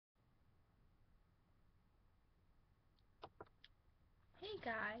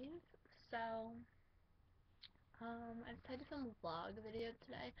Guys, so I decided to film a vlog video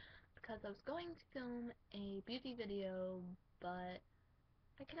today because I was going to film a beauty video, but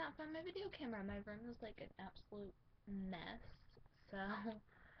I could not find my video camera. My room was like an absolute mess, so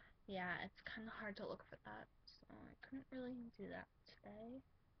yeah, it's kind of hard to look for that, so I couldn't really do that today.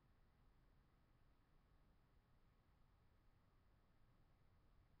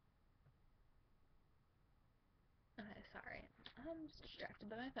 Okay, sorry. I'm just distracted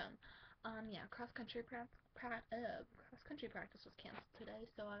by my phone. Yeah, cross country practice was canceled today,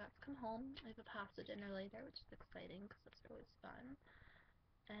 so I got to come home. I have a pasta dinner later, which is exciting because it's always fun.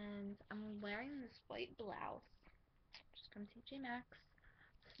 And I'm wearing this white blouse, which is from TJ Maxx.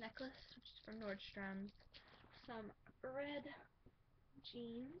 This necklace, which is from Nordstrom's. Some red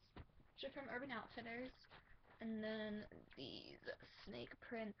jeans, which are from Urban Outfitters. And then these snake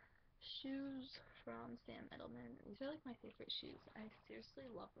print shoes from Sam Edelman. These are like my favorite shoes. I seriously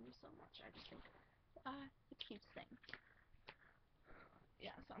love them so much. I just think the cutest thing.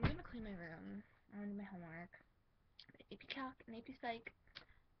 Yeah, so I'm gonna clean my room. I'm gonna do my homework. AP Calc and AP Psych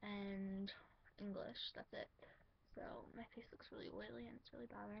and English. That's it. So my face looks really oily and it's really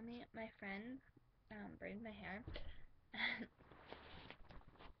bothering me. My friend braided my hair and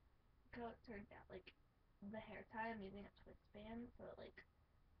so it turned out like the hair tie I'm using a twist band so it like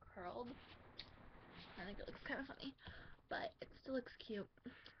curled. I think it looks kind of funny, but it still looks cute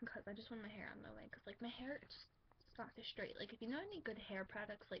because I just want my hair out of my way because like my hair it's not so straight. Like if you know any good hair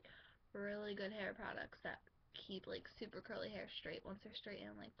products, like really good hair products that keep like super curly hair straight once they're straight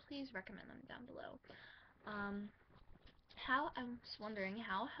and like please recommend them down below. How I'm just wondering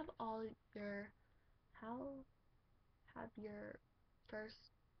how have your first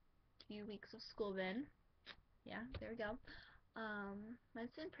few weeks of school been? Yeah, there we go.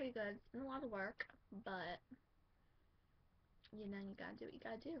 Mine's been pretty good. It's been a lot of work, but you know, you gotta do what you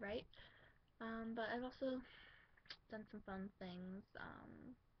gotta do, right? But I've also done some fun things.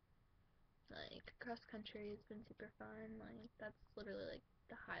 Like cross country has been super fun. Like that's literally like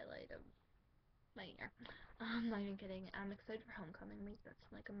the highlight of my year. Not even kidding. I'm excited for homecoming week. That's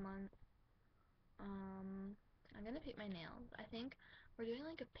in like a month. I'm gonna paint my nails. I think we're doing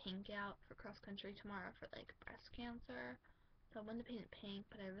like a pink out for cross country tomorrow for like breast cancer. So I want to paint it pink,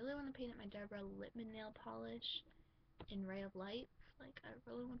 but I really want to paint it my Deborah Lippmann nail polish in Ray of Lights. Like I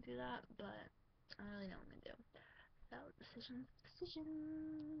really want to do that, but I don't really know what I'm gonna do. So decisions.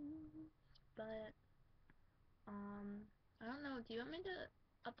 But I don't know. Do you want me to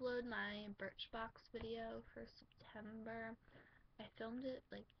upload my Birchbox video for September? I filmed it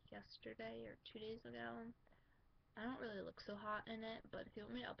like yesterday or 2 days ago. I don't really look so hot in it, but if you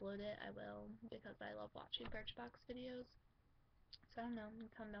want me to upload it, I will because I love watching Birchbox videos. So I don't know.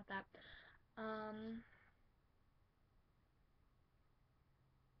 Tell me about that. Um,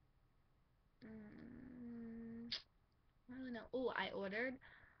 I don't really know. Oh, I ordered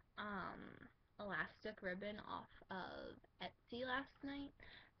elastic ribbon off of Etsy last night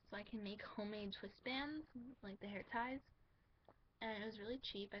so I can make homemade twist bands, like the hair ties. And it was really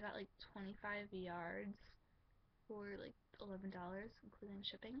cheap. I got like 25 yards for like $11, including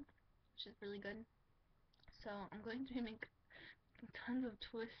shipping, which is really good. So I'm going to make tons of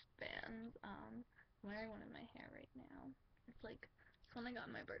twist bands. I'm wearing one in my hair right now. It's like it's one I got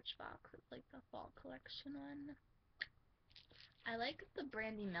in my Birchbox. It's like the fall collection one. I like the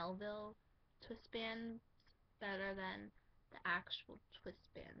Brandy Melville twist bands better than the actual twist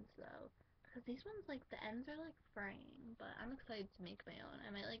bands though, because these ones like the ends are like fraying. But I'm excited to make my own.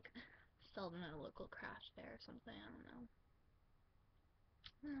 I might like sell them at a local craft fair or something. I don't know.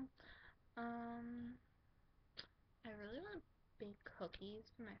 I don't know. I really want to bake cookies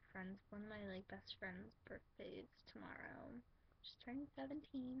for my friends. One of my like best friend's birthdays tomorrow. She's turning 17,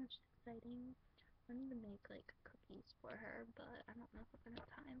 which is exciting. I need to make like cookies for her, but I don't know if we're gonna have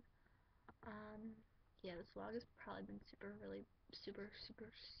time. Um, yeah, this vlog has probably been super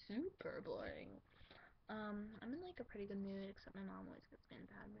boring. I'm in like a pretty good mood, except my mom always gets me in a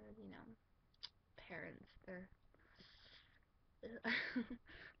bad mood. You know, parents, they're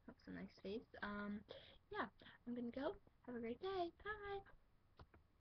that's a nice face. Yeah, I'm gonna go. Have a great day. Bye.